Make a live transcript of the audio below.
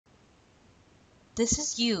This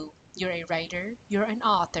is you. You're a writer, you're an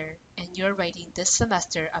author, and you're writing this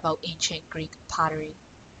semester about ancient Greek pottery.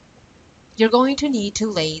 You're going to need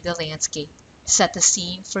to lay the landscape, set the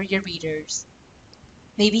scene for your readers.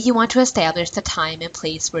 Maybe you want to establish the time and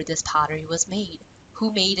place where this pottery was made,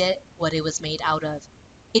 who made it, what it was made out of,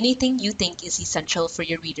 anything you think is essential for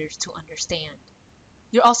your readers to understand.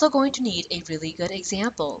 You're also going to need a really good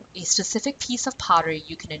example, a specific piece of pottery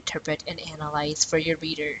you can interpret and analyze for your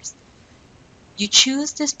readers. You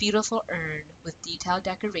choose this beautiful urn with detailed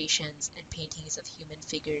decorations and paintings of human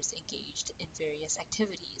figures engaged in various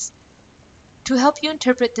activities. To help you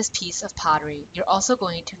interpret this piece of pottery, you're also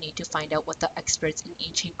going to need to find out what the experts in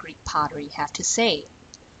ancient Greek pottery have to say.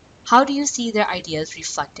 How do you see their ideas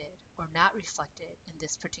reflected or not reflected in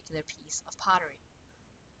this particular piece of pottery?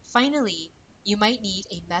 Finally, you might need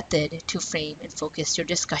a method to frame and focus your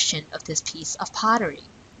discussion of this piece of pottery.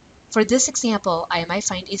 For this example, I might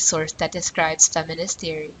find a source that describes feminist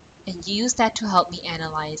theory and use that to help me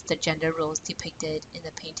analyze the gender roles depicted in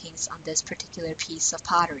the paintings on this particular piece of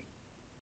pottery.